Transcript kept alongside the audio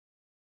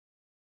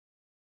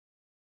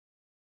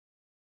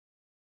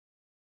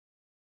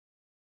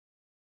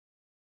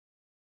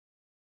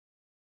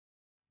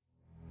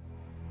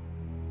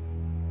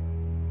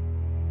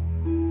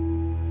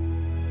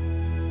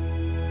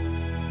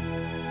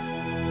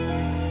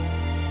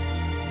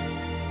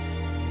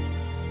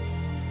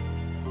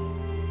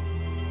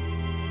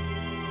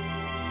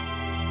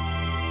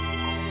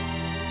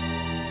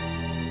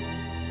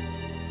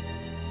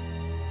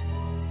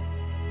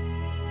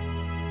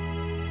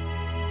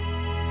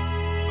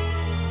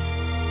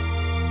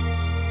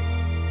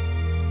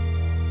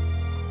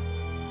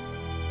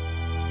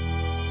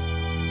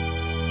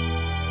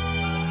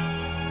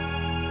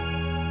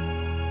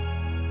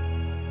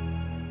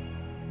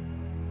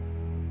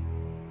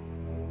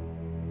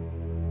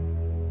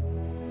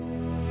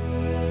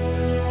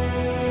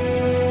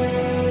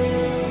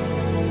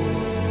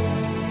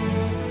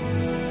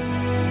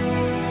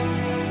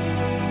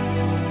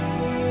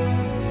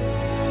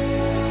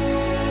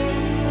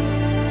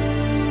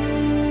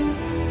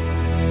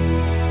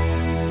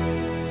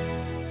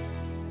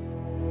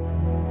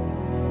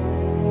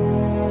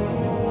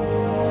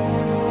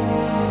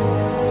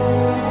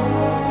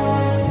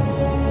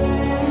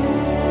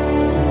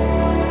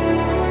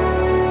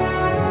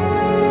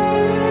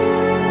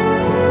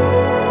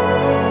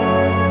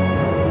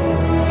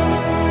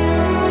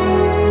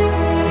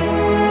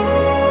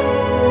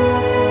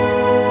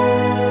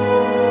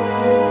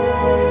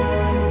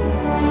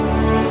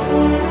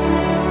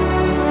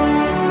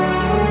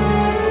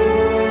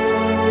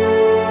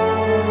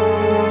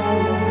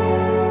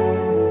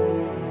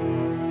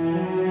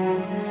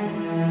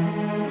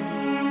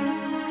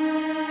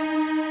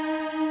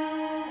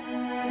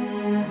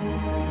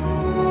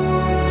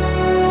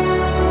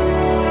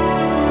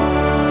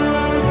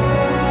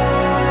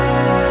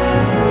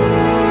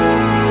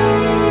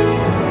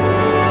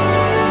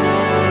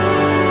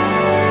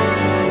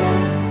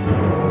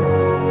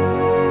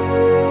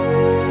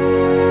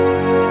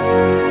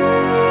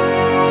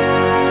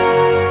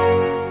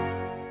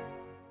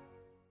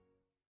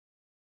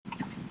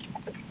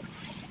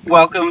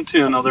Welcome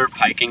to another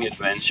Piking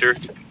adventure.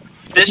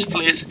 This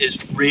place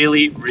is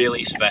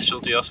really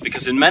special to us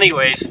because in many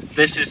ways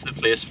this is the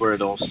place where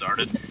it all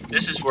started.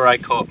 This is where I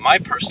caught my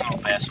personal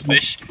best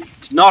fish.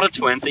 It's not a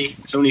 20,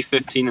 it's only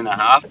 15 and a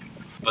half,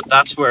 but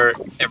that's where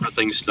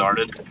everything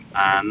started,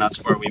 and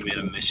that's where we made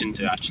a mission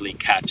to actually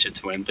catch a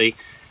 20.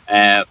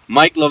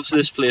 Mike loves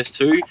this place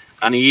too,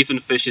 and he even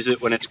fishes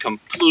it when it's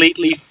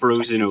completely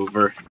frozen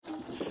over.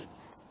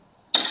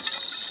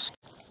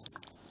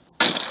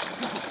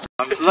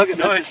 Look at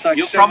this, it's like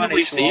you'll so probably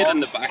many see it in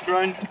the swans.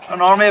 background.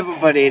 An army of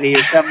about 80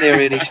 or 70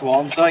 or 80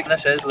 swans. Like,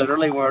 this is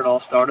literally where it all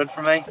started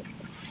for me.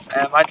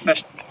 I'd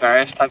fished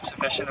various types of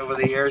fishing over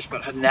the years,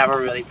 but had never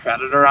really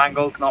predator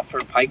angled, not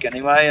for pike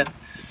anyway. And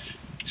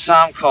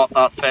Sam caught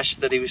that fish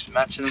that he was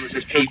mentioning was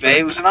his PB.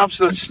 It was an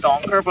absolute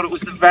stonker, but it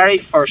was the very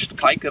first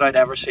pike that I'd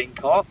ever seen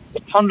caught.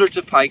 Hundreds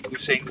of pike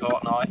we've seen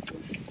caught now.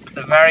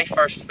 The very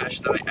first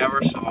fish that I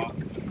ever saw,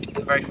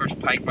 the very first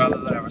pike rather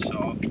that I ever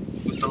saw,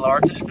 was the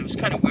largest. It was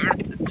kind of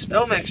weird. It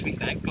still makes me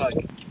think like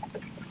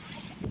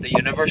the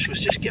universe was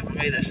just giving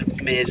me this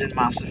amazing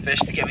massive fish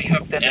to get me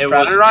hooked into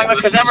predator angling,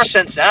 because ever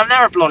since then I've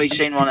never bloody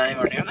seen one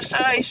anywhere near the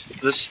size.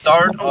 The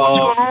start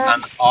of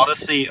an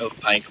odyssey of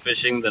pike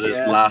fishing that has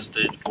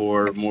lasted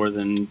for more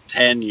than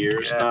 10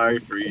 years now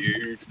for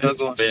you. Still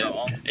going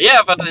strong.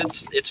 Yeah, but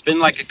it's been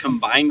like a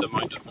combined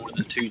amount of more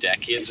than 2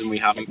 decades and we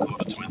haven't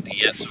caught a 20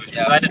 yet, so we've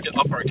decided to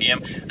up our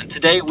game, and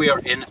today we are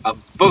in a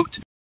boat.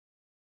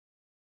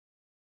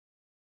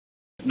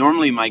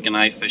 Normally Mike and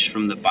I fish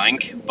from the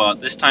bank,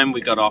 but this time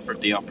we got offered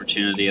the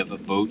opportunity of a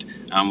boat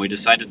and we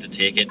decided to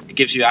take it. It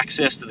gives you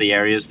access to the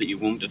areas that you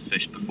won't have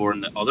fished before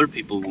and that other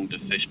people won't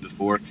have fished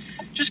before.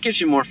 Just gives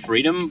you more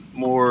freedom,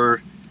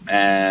 more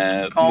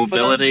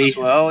mobility, as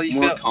well.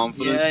 more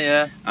confidence.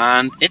 Yeah.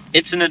 And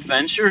it's an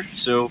adventure,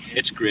 so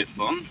it's great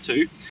fun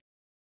too.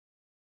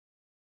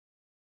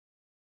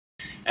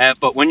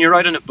 But when you're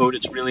out on a boat,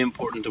 it's really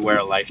important to wear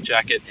a life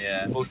jacket.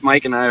 Both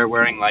Mike and I are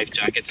wearing life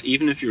jackets,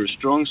 even if you're a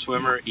strong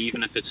swimmer,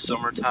 even if it's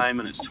summertime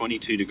and it's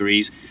 22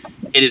 degrees.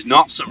 It is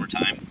not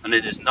summertime, and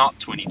it is not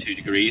 22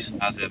 degrees,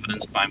 as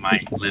evidenced by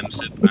my limb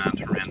sip and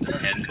horrendous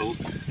head cold.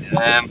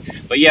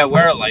 But yeah,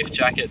 wear a life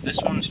jacket.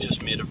 This one's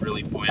just made of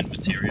really buoyant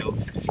material,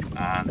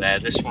 and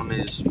this one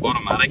is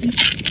automatic.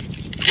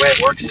 The way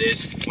it works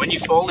is, when you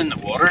fall in the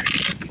water,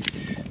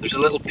 there's a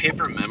little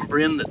paper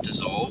membrane that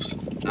dissolves,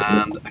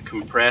 and a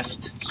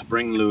compressed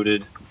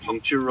spring-loaded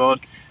puncture rod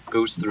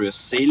goes through a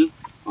seal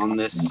on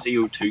this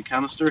CO2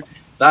 canister.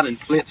 That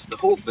inflates the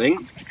whole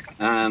thing,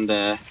 and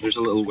there's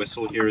a little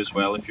whistle here as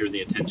well if you're the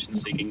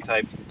attention-seeking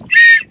type.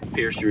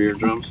 Pierce your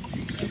eardrums.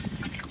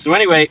 So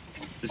anyway,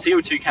 the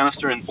CO2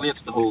 canister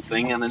inflates the whole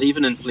thing, and it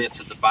even inflates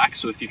at the back,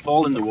 so if you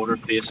fall in the water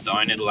face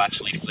down, it'll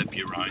actually flip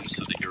you around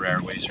so that your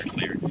airways are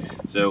clear.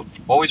 So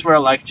always wear a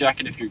life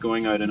jacket if you're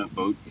going out in a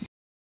boat.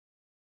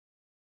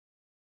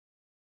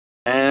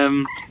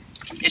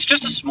 It's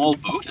just a small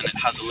boat, and it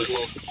has a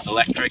little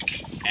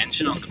electric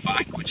engine on the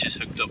back which is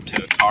hooked up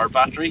to a car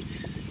battery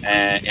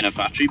in a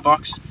battery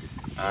box.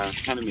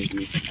 It's kind of making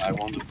me think I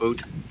want a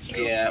boat. So.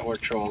 Yeah, or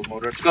troll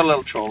motor. It's got a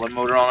little trolling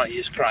motor on it. You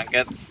just crank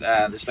it.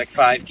 There's like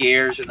 5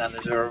 gears and then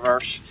there's a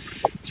reverse.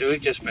 So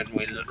we've just been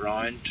wheeling it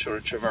around, sort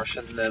of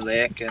traversing the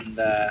lake and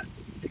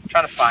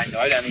trying to find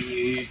out any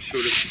new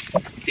sort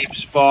of deep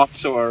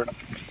spots or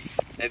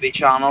maybe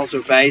channels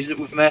or bays that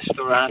we've missed,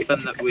 or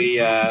anything that we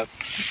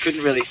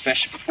couldn't really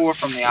fish before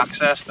from the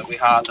access that we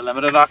had, the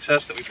limited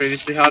access that we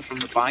previously had from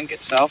the bank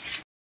itself.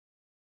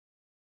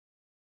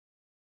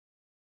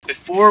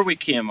 Before we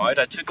came out,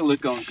 I took a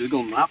look on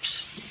Google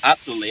Maps at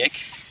the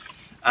lake,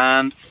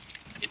 and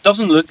it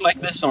doesn't look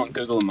like this on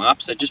Google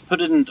Maps. I just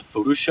put it into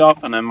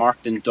Photoshop and I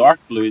marked in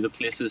dark blue the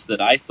places that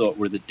I thought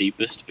were the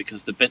deepest,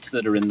 because the bits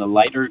that are in the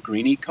lighter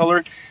greeny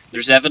colour,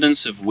 there's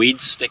evidence of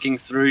weeds sticking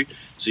through,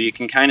 so you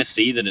can kind of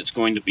see that it's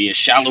going to be a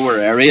shallower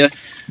area.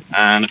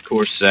 And of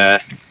course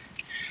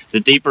the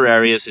deeper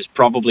areas is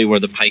probably where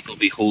the pike will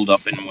be holed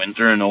up in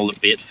winter and all the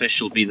bait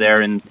fish will be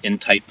there in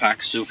tight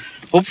packs. So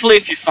hopefully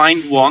if you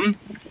find one,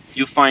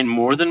 you'll find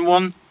more than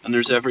one, and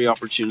there's every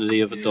opportunity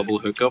of a double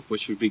hookup,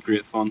 which would be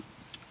great fun.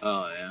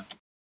 Oh yeah.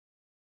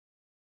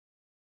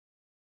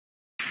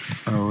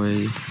 Are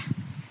we?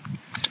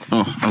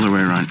 Oh, other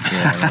way around.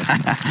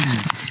 Yeah,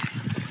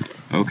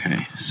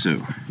 okay,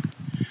 so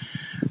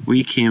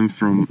we came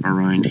from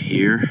around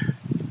here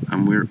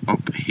and we're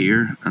up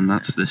here, and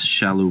that's this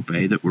shallow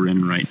bay that we're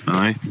in right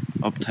now,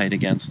 up tight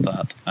against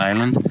that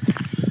island.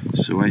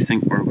 So I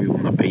think where we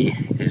want to be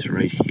is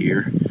right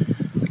here,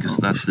 because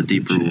that's the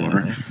deeper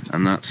water,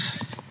 and that's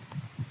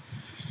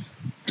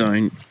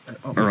down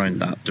around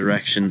that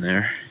direction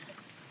there,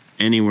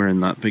 anywhere in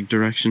that big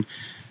direction.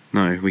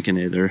 Now we can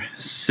either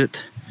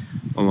sit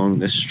along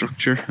this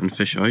structure and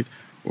fish out,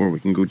 or we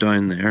can go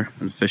down there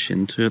and fish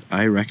into it.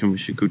 I reckon we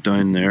should go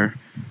down there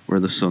where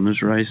the sun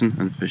is rising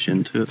and fish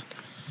into it.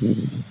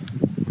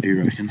 What do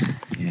you reckon?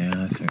 Yeah,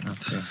 I think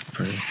that's a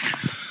pretty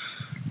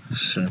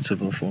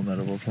sensible,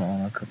 formidable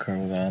plan. I concur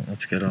with that.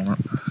 Let's get on it.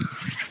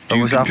 Do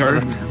you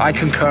concur? I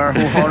concur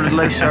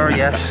wholeheartedly, sir,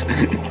 yes.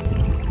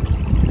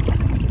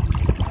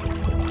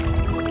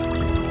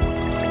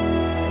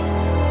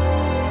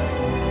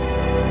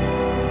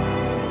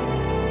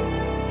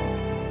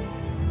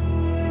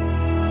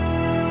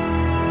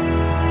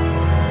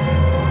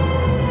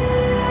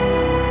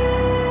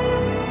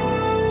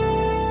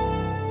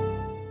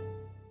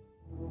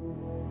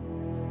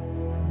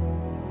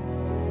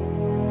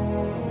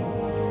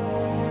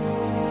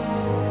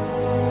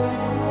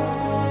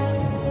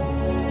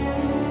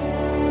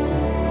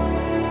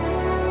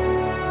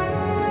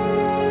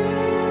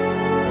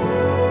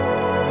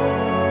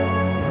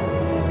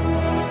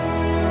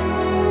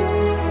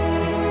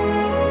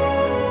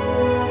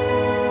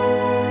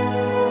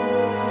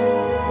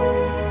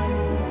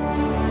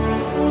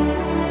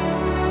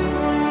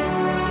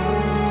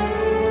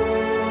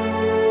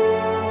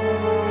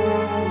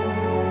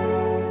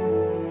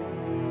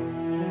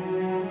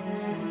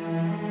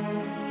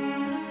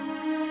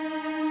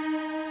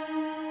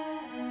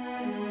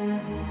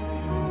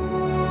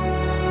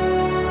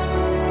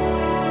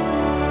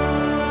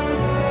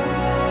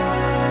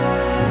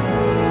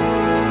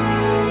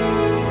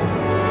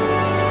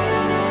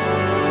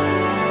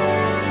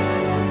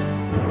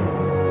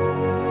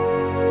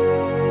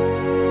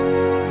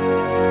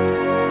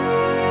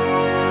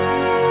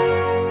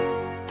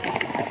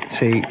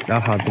 See,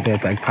 that had to be a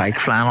big pike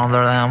flying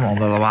under them,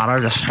 under the water,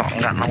 just fucking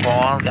getting them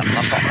going, getting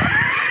them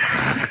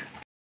going.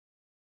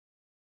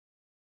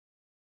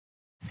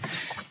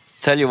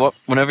 Tell you what,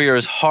 whenever you're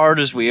as hard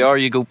as we are,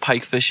 you go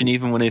pike fishing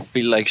even when you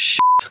feel like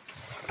shit.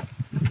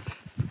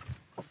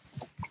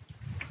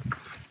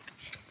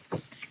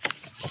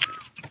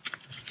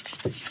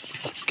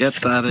 Get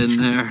that in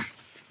there.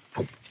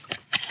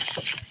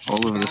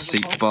 All over the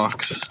seat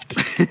box.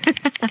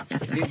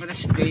 Leave it a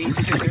speed.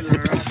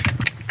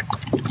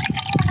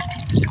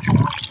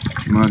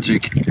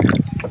 Magic.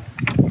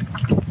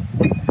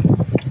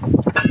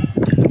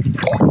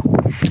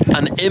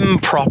 An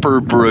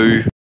improper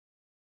brew.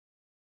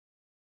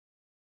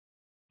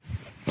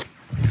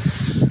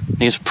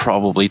 I think it's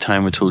probably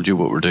time we told you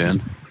what we're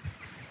doing.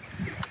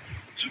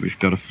 So we've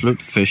got a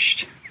float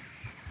fished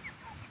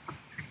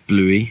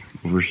bluey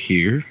over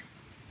here.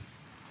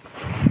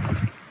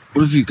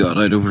 What have you got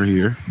out over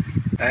here?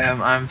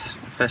 I'm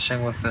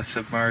fishing with the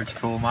submerged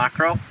whole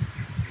mackerel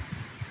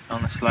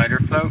on the slider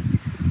float,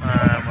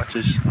 which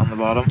is on the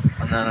bottom,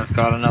 and then I've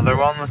got another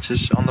one which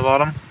is on the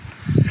bottom,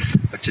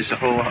 which is a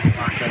whole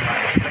mackerel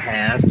at the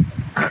head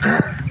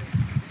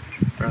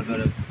for a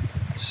bit of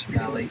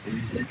smelly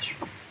oozage.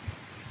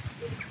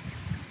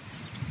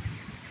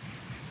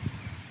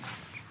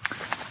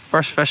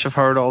 First fish I've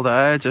heard all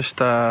day, just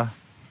 12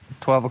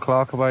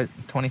 o'clock, about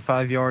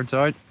 25 yards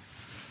out.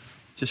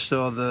 Just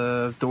saw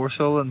the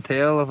dorsal and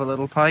tail of a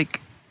little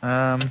pike,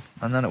 and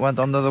then it went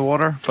under the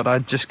water, but I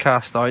just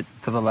cast out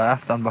to the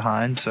left and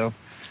behind, so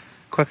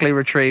quickly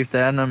retrieved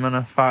then. I'm going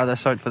to fire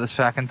this out for the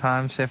second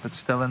time, see if it's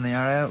still in the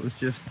area. It was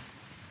just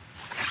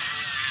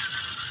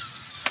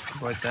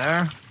right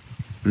there.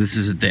 This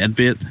is a dead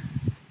bait?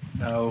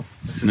 No,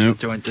 this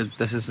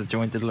is a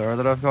jointed lure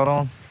that I've got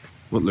on.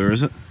 What lure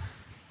is it?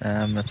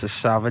 It's a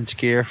Savage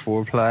Gear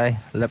 4-play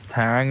lipped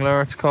herring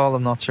lure, it's called.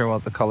 I'm not sure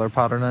what the colour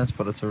pattern is,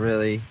 but it's a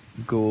really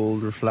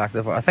gold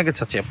reflective. I think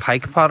it's actually a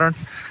pike pattern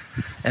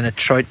in a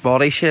trout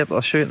body shape.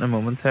 I'll show you in a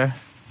moment here.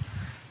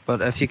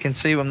 But if you can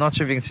see, I'm not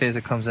sure if you can see as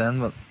it comes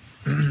in, but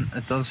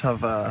it does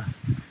have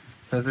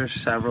because there's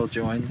several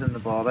joins in the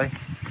body.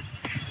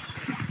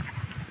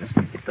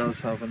 It does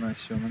have a nice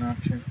swimming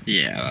action.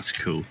 Yeah, that's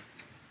cool.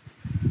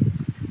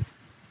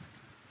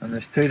 And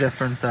there's two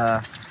different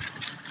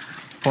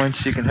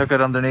points. You can hook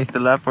it underneath the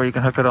lip, or you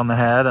can hook it on the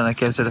head, and it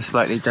gives it a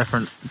slightly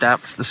different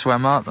depth to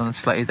swim at and a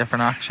slightly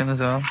different action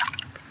as well.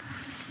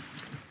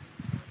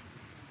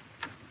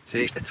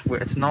 See,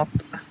 it's not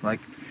like,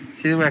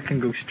 see the way it can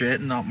go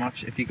straight and not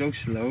much. If you go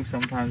slow,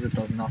 sometimes it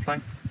does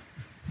nothing,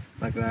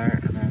 like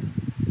there, and then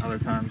other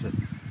times it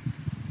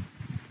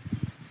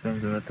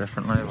swims a bit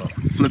differently. But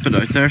flip it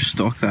out there,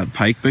 stalk that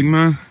pike, big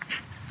man.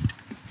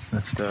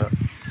 Let's do it.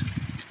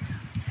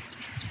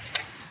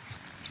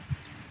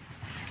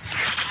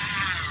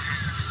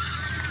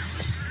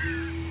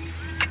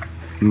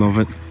 Love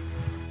it.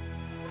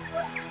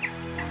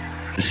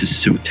 This is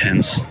so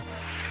tense.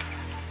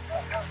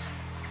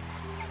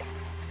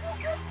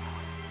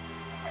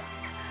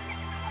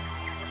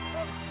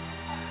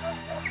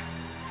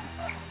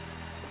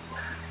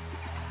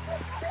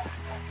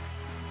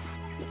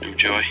 No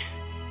joy.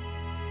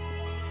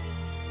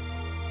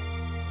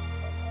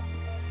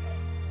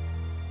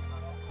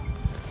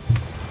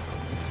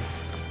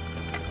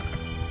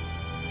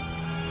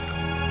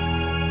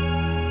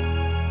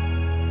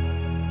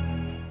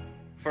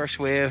 First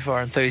wave,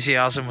 our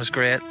enthusiasm was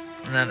great,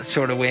 and then it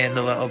sort of waned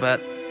a little bit.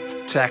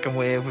 Second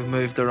wave, we've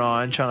moved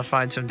around trying to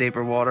find some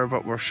deeper water,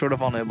 but we're sort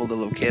of unable to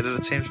locate it.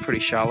 It seems pretty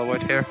shallow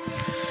out here,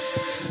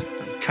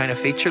 and kind of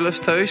featureless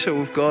too. So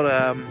we've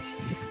got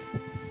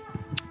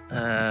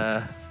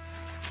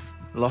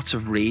lots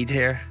of reed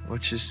here,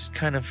 which is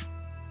kind of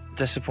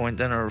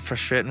disappointing, or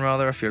frustrating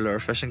rather, if you're lure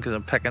fishing, because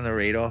I'm picking the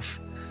reed off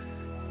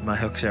my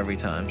hooks every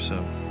time.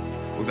 So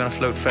we're gonna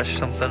float fish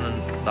something,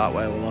 and that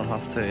way we'll not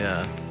have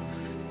to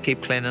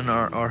keep cleaning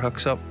our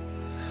hooks up.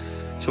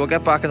 So we'll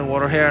get back in the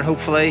water here, and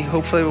hopefully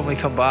when we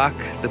come back,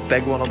 the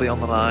big one will be on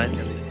the line.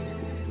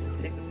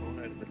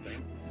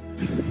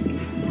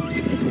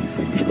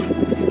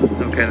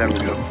 Okay, there we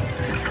go.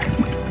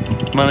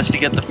 Managed to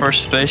get the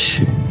first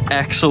fish.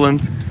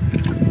 Excellent.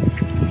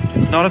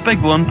 It's not a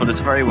big one, but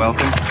it's very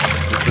welcome.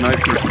 It's been out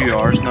for a few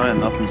hours now and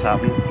nothing's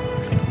happened.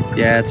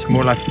 Yeah, it's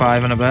more like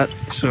 5 and a bit,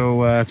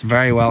 so it's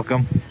very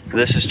welcome.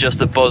 This is just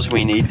the buzz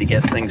we need to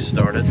get things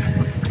started.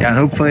 Yeah, and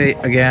hopefully,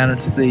 again,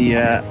 it's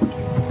the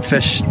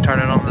fish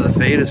turning onto the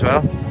feed as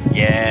well.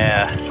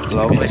 Yeah.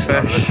 Lovely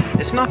fish.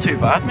 It's not too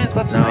bad, mate.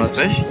 That's a nice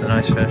fish. It's a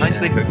nice fish.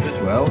 Nicely hooked as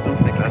well. Don't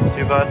think that's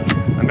too bad.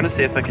 I'm going to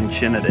see if I can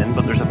chin it in,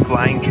 but there's a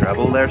flying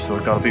treble there, so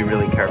I've got to be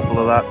really careful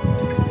of that.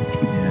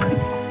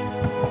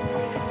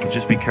 Yeah.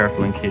 Just be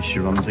careful in case she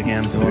runs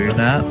again, too.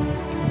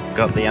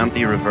 Got the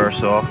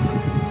anti-reverse off.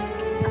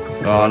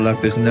 Oh look,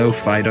 there's no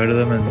fight out of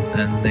them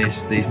in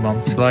these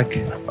months, like.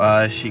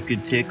 She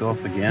could take off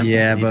again.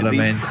 Yeah, but I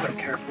mean, quite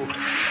careful.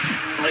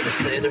 Like I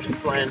say, there's a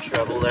flying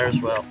treble there as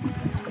well.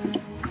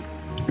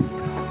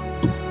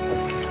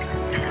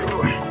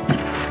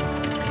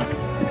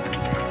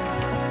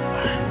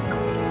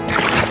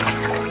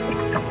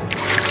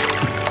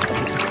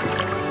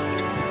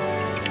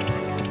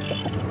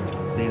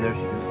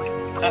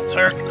 That's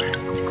her.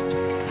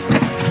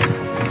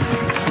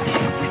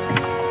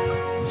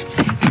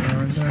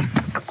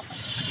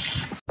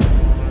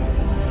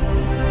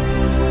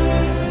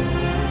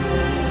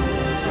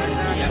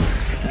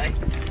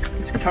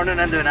 It's turning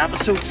into an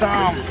episode,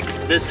 Sam.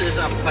 This is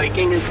a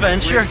piking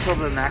adventure. For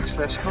the next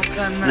fish comes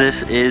in, mate.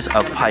 This is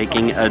a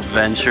piking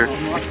adventure.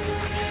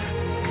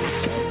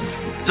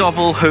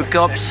 Double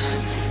hookups.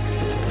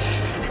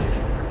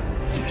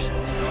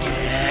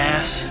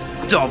 Yes,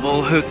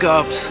 double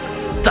hookups.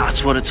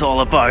 That's what it's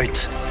all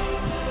about.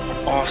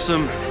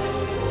 Awesome.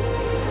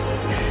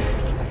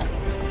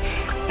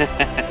 Look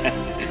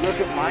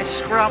at my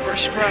scrapper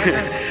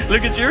scrapping.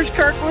 Look at yours,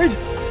 Kirkwood.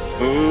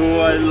 Oh,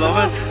 I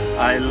love it.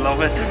 I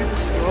love it. Look at the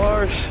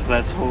scars.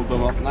 Let's hold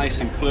them up nice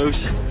and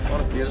close.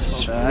 What a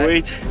beautiful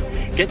day. Sweet.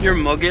 Get your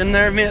mug in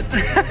there, mate.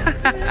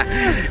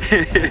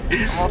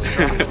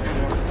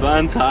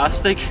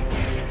 Fantastic.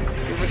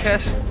 Give a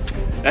kiss.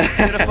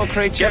 Beautiful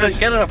creature.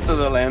 Get it up to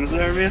the lens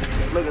there, mate.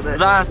 Look at this.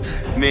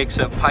 That makes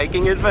a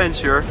piking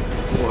adventure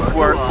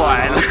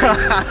worthwhile.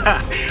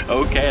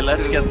 Okay,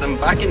 let's get them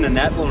back in the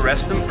net. We'll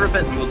rest them for a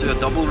bit and we'll do a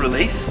double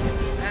release.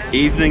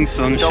 Evening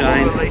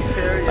sunshine Double release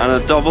here, yeah. and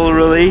a double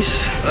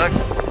release. Look.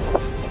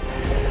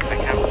 I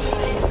can't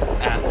see.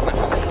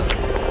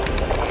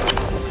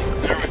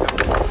 There we go.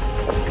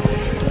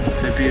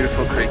 Two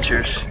beautiful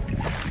creatures.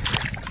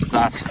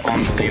 That's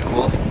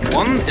unbelievable.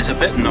 One is a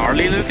bit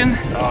gnarly looking,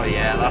 Oh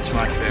yeah, that's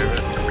my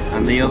favourite.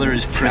 and the other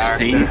is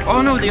pristine. Character.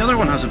 Oh no, the other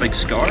one has a big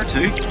scar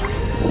too.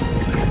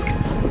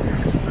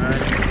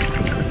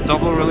 Right.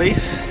 Double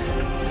release.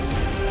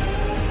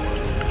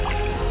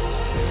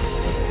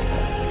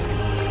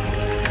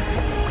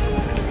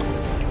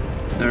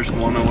 There's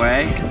one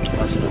away.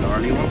 That's the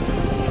gnarly one.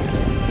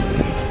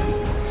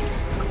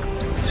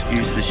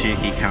 Excuse the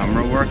shaky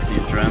camera work. The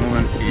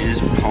adrenaline is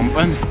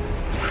pumping.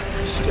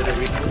 Just get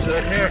every nose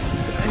out here.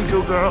 There you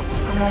go, girl.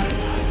 Come on.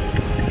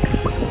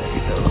 There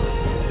you go.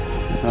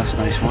 That's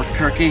nice work,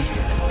 Kirky.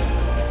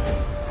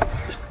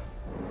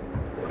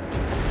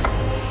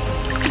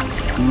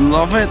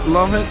 Love it,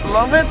 love it,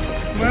 love it.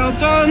 Well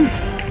done.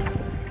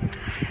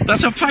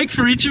 That's a pike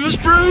for each of us,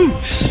 bro.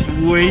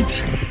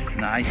 Sweet.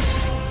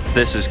 Nice.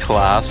 This is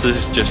class.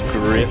 This is just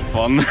great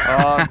fun.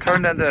 Oh, it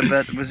turned into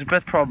it was a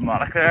bit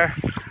problematic there.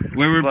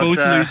 We were both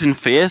losing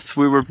faith.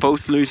 We were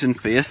both losing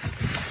faith.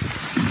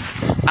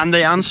 And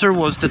the answer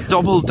was to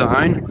double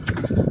down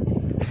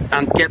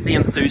and get the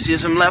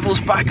enthusiasm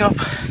levels back up.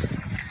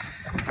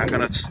 I'm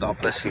gonna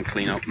stop this and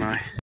clean up now.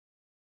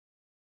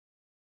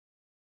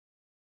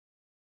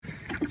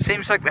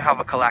 Seems like they have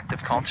a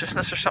collective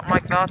consciousness or something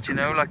like that, you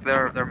know, like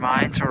their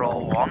minds are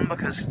all one,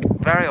 because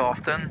very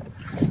often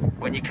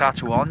when you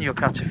catch one, you'll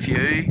catch a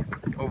few,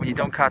 or when you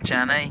don't catch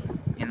any,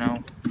 you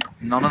know,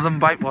 none of them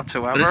bite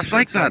whatsoever. But it's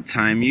like that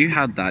time you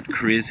had that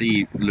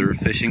crazy lure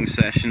fishing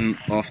session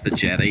off the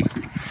jetty,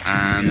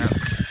 and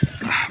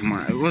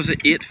was it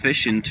 8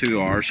 fish in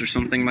 2 hours or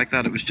something like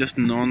that? It was just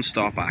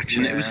non-stop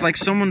action. Yeah. It was like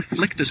someone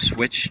flicked a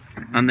switch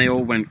and they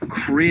all went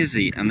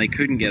crazy and they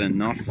couldn't get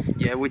enough.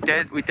 Yeah, we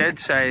did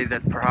say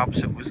that perhaps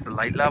it was the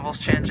light levels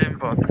changing,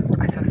 but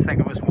I just think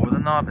it was more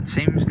than that. It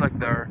seems like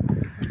they're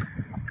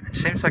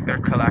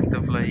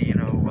collectively, you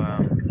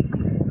know,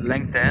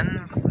 linked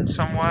in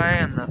some way,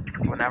 and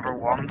that whenever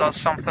one does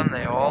something,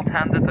 they all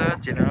tend to do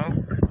it, you know.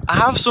 I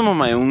have some of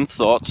my own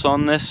thoughts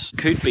on this.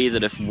 Could be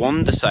that if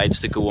one decides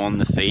to go on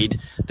the feed,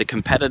 the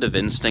competitive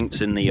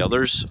instincts in the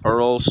others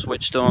are all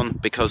switched on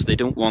because they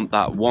don't want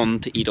that one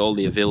to eat all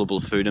the available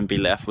food and be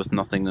left with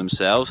nothing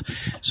themselves.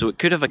 So it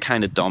could have a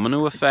kind of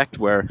domino effect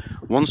where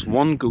once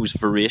one goes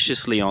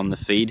voraciously on the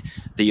feed,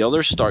 the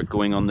others start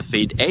going on the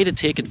feed, A, to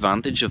take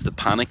advantage of the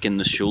panic in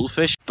the shoal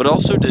fish, but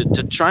also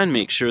to try and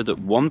make sure that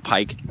one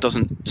pike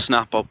doesn't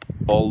snap up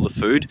all the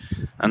food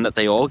and that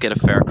they all get a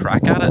fair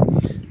crack at it.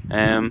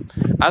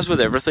 As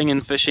with everything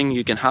in fishing,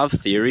 you can have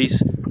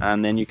theories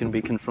and then you can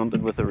be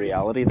confronted with a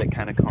reality that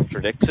kind of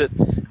contradicts it.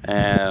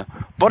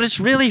 But it's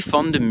really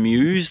fun to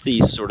muse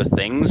these sort of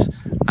things,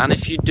 and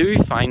if you do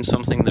find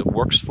something that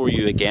works for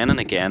you again and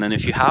again, and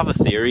if you have a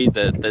theory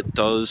that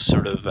does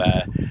sort of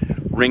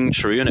ring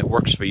true and it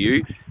works for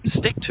you,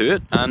 stick to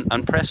it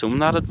and press home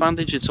that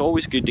advantage. It's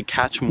always good to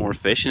catch more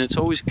fish, and it's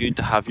always good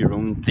to have your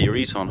own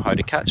theories on how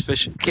to catch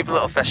fish. Keep a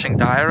little fishing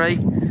diary,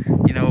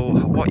 you know,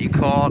 what you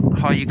caught,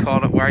 how you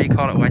caught it, where you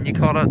caught it, when you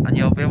caught it, and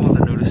you'll be able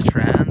to notice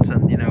trends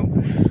and, you know,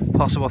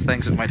 possible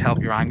things that might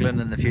help your angling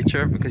in the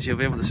future, because you'll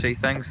be able to see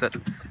things that,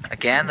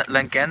 again, that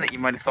link in that you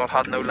might have thought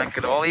had no link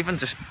at all. Even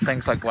just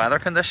things like weather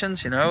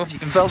conditions, you know, if you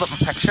can build up a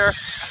picture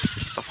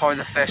of how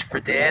the fish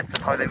predate and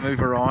how they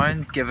move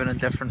around given in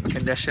different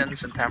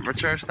conditions and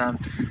temperatures, then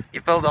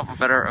you build up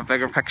a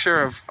bigger picture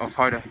of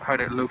how to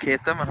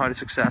locate them and how to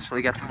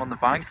successfully get them on the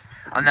bank,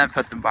 and then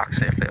put them back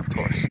safely, of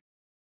course.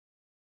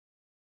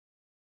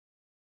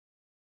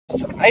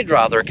 I'd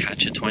rather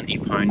catch a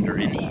 20-pounder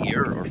in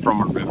here or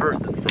from a river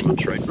than from a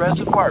trout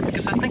reservoir,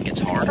 because I think it's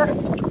harder.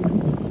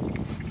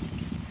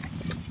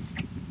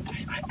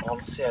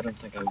 Honestly, I don't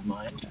think I would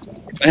mind.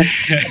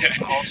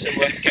 Honestly,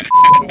 wouldn't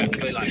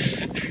get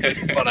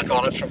like, but I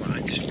got it from,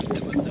 I just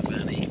wouldn't have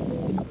any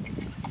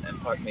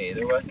impact me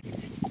either way.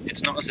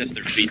 It's not as if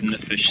they're feeding the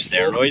fish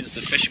steroids.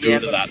 The fish go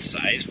to that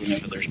size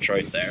whenever there's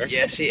trout there.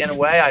 Yeah, see, in a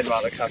way, I'd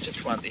rather catch a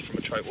 20 from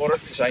a trout water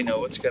because I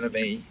know it's going to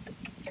be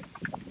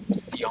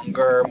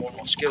younger, more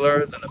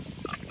muscular than a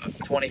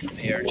 20 from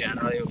here.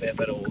 Generally, will be a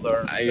bit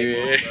older.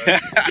 You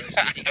get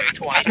a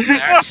 20 from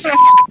there, it's just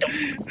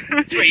like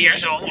fucking 3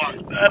 years old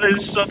one. That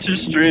is such a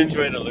strange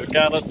way to look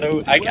at it,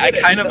 though. I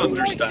kind of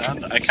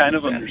understand. I kind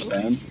of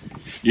understand.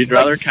 You'd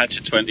rather catch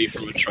a 20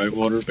 from a trout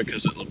water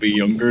because it'll be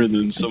younger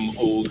than some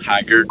old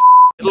haggard.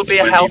 It'll be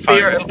a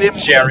healthier, it'll be a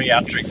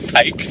geriatric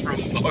pike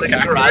from like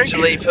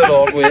gradually put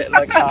on weight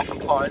like half a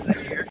pound a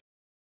year.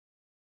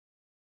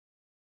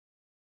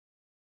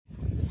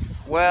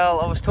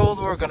 Well, I was told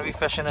we were going to be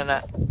fishing in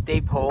a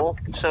deep hole,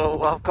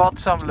 so I've got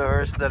some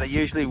lures that I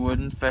usually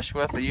wouldn't fish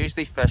with. I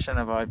usually fish in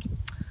about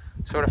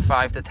sort of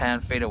 5 to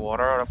 10 feet of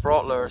water. I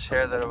brought lures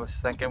here that I was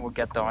thinking would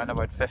get down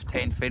about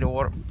 15 feet of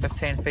water,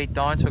 15 feet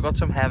down, so I got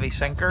some heavy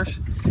sinkers.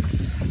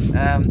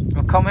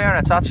 I've come here and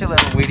it's actually a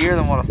little weedier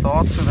than what I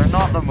thought, so they're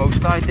not the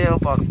most ideal,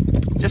 but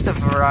just a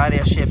variety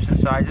of shapes and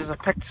sizes.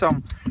 I've picked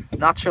some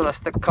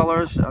naturalistic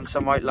colours and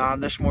some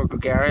outlandish, more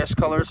gregarious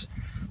colours,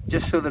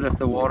 just so that if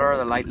the water or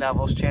the light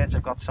levels change,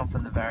 I've got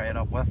something to vary it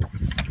up with.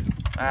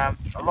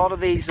 A lot of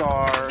these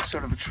are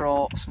sort of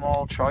a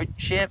small trout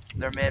shape.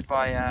 They're made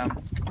by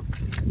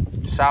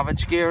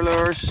Savage Gear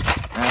lures.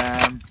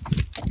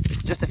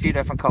 Just a few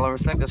different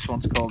colours. I think this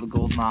one's called the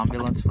Golden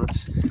Ambulance, but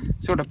it's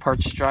sort of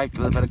perch striped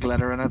with a bit of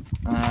glitter in it.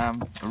 A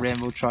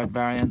rainbow trout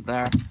variant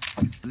there.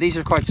 But these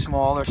are quite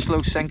small. They're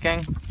slow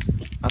sinking.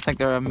 I think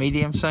they're a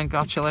medium sink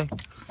actually,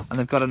 and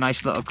they've got a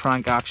nice little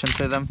crank action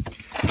to them.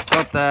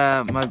 Got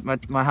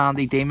my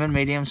handy Demon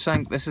medium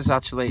sink. This is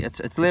actually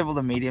it's labelled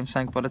a medium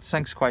sink, but it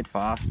sinks quite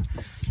fast.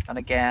 And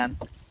again,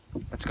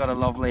 it's got a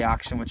lovely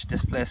action which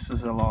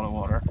displaces a lot of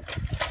water.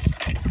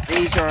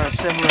 These are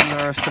similar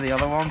lures to the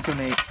other ones,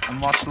 only a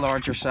much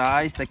larger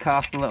size. They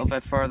cast a little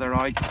bit further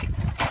out,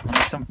 and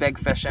there's some big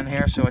fish in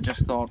here, so I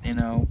just thought, you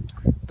know,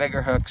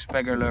 bigger hooks,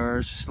 bigger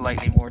lures,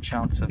 slightly more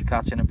chance of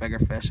catching a bigger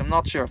fish. I'm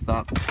not sure if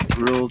that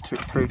rule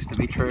proves to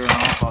be true or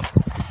not, but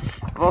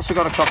I've also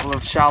got a couple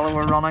of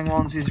shallower running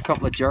ones. These are a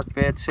couple of jerk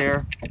baits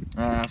here,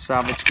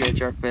 Savage Gear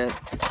jerk bait,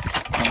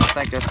 and I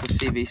think it's a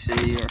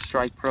CBC or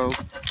Strike Pro,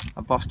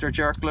 a Buster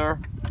jerk lure.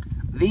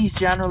 These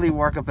generally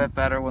work a bit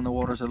better when the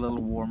water's a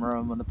little warmer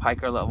and when the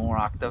pike are a little more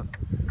active.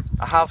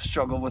 I have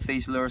struggled with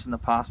these lures in the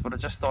past, but I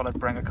just thought I'd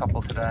bring a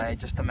couple today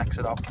just to mix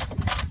it up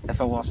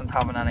if I wasn't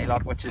having any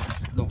luck, which is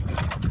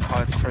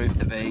how it's proved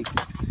to be.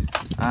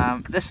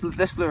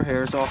 This lure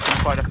here is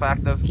often quite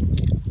effective.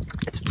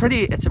 It's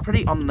a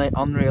pretty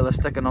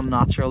unrealistic and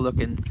unnatural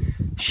looking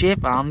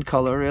shape and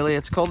colour really.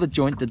 It's called the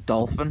Jointed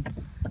Dolphin.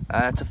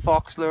 It's a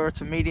fox lure,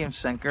 it's a medium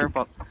sinker,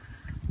 but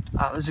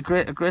there's a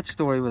great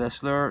story with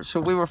this lure. So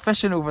we were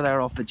fishing over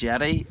there off the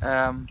jetty.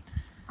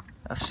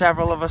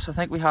 Several of us, I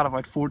think we had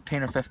about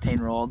 14 or 15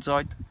 rods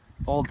out,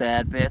 all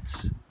dead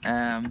baits.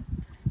 And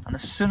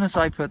as soon as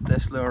I put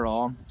this lure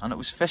on, and it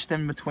was fished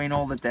in between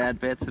all the dead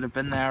baits that have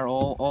been there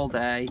all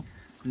day,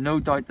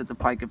 no doubt that the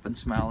pike had been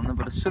smelling them,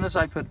 but as soon as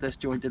I put this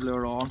jointed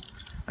lure on,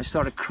 I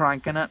started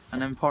cranking it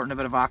and imparting a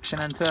bit of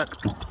action into it.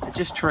 It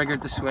just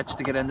triggered the switch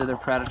to get into their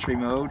predatory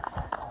mode,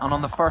 and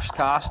on the first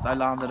cast I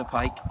landed a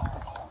pike.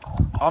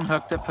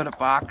 Unhooked it, put it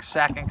back,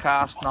 second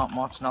cast, not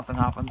much, nothing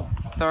happened.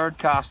 Third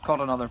cast,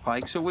 caught another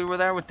pike. So we were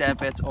there with dead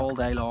baits all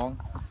day long,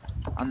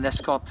 and this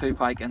caught 2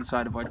 pike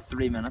inside about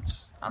 3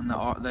 minutes, and the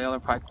other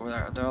pike were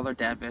there, the other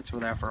dead baits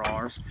were there for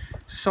hours.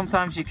 So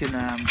sometimes you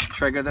can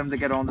trigger them to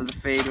get onto the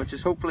feed, which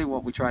is hopefully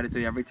what we try to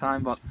do every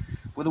time, but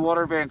with the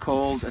water being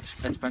cold, it's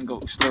been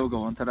slow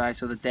going today,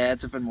 so the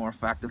deads have been more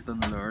effective than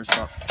the lures.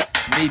 But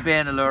me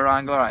being a lure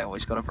angler, I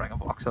always got to bring a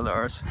box of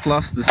lures.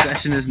 Plus, the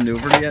session isn't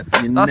over yet.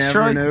 You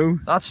never know.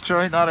 That's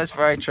true. That is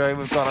very true.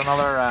 We've got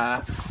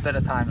another bit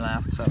of time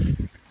left. So,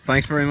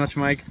 thanks very much,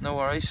 Mike. No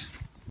worries.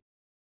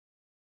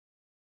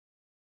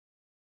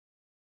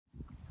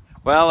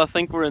 Well, I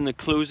think we're in the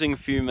closing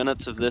few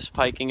minutes of this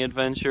piking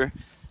adventure.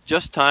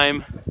 Just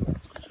time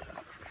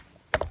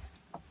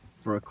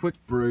for a quick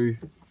brew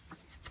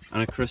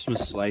and a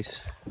Christmas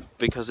slice,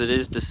 because it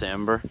is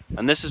December,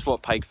 and this is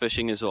what pike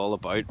fishing is all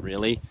about,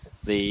 really.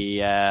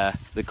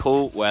 The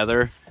cold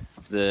weather,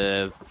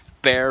 the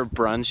bare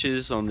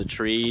branches on the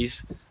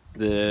trees,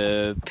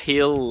 the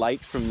pale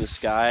light from the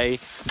sky,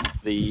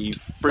 the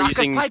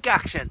freezing lack of pike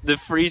action, the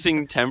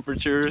freezing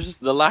temperatures,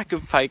 the lack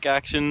of pike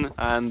action,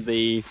 and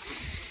the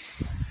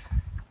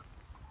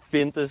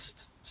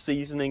faintest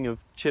seasoning of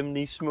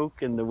chimney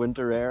smoke in the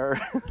winter air.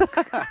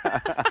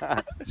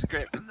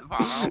 Scraping the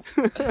bottom.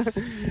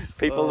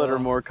 People that are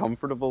more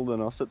comfortable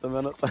than us at the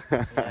minute.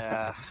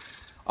 Yeah.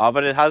 Oh,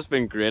 but it has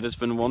been great. It's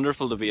been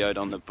wonderful to be out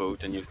on the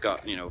boat, and you've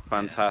got, you know,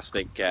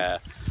 fantastic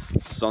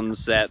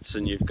sunsets,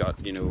 and you've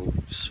got, you know,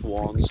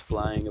 swans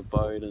flying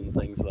about and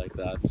things like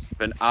that. It's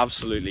been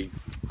absolutely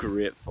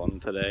great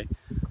fun today.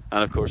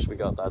 And of course we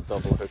got that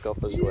double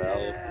hookup as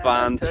well.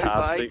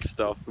 Fantastic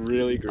stuff,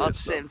 really great at the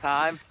stuff. same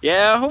time.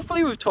 Yeah,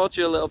 hopefully we've taught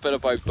you a little bit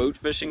about boat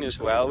fishing as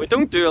well. We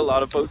don't do a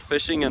lot of boat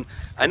fishing, and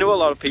I know a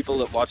lot of people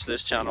that watch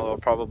this channel are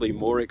probably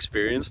more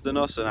experienced than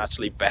us and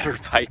actually better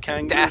pike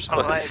anglers.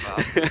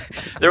 Definitely.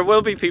 There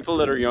will be people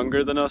that are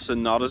younger than us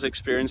and not as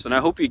experienced, and I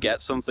hope you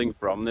get something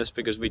from this,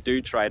 because we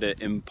do try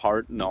to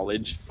impart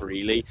knowledge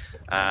freely,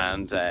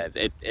 and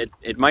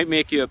it might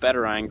make you a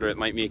better angler, it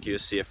might make you a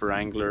safer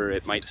angler,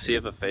 it might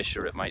save a fish,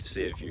 or it might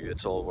save you.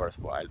 It's all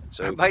worthwhile.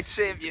 So It might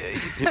save you.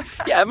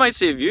 yeah, it might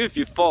save you if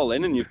you fall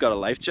in and you've got a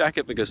life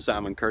jacket because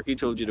Sam and Kirky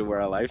told you to wear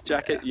a life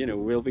jacket. You know,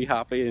 we'll be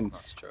happy and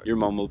your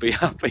mum will be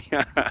happy.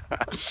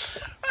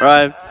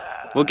 Right,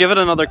 we'll give it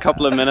another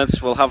couple of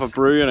minutes. We'll have a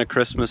brew and a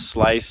Christmas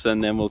slice,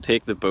 and then we'll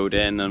take the boat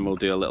in and we'll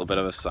do a little bit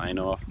of a sign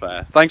off.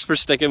 Thanks for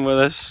sticking with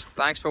us.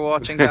 Thanks for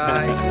watching,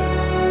 guys.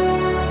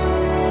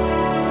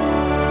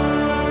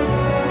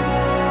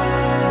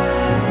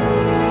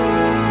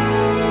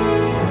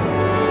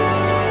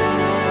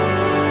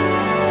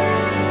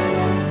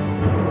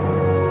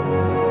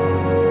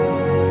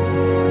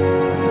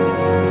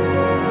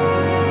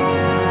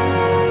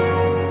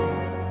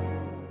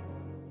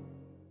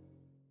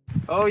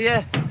 Oh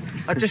yeah,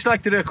 I'd just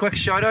like to do a quick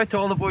shout out to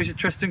all the boys at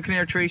Tristan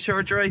Kinnear Tree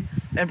Surgery,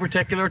 in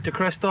particular to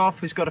Christoph,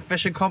 who's got a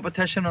fishing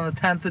competition on the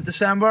 10th of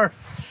December.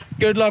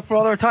 Good luck,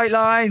 brother, tight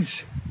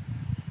lines.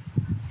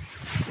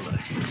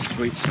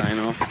 Sweet sign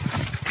off.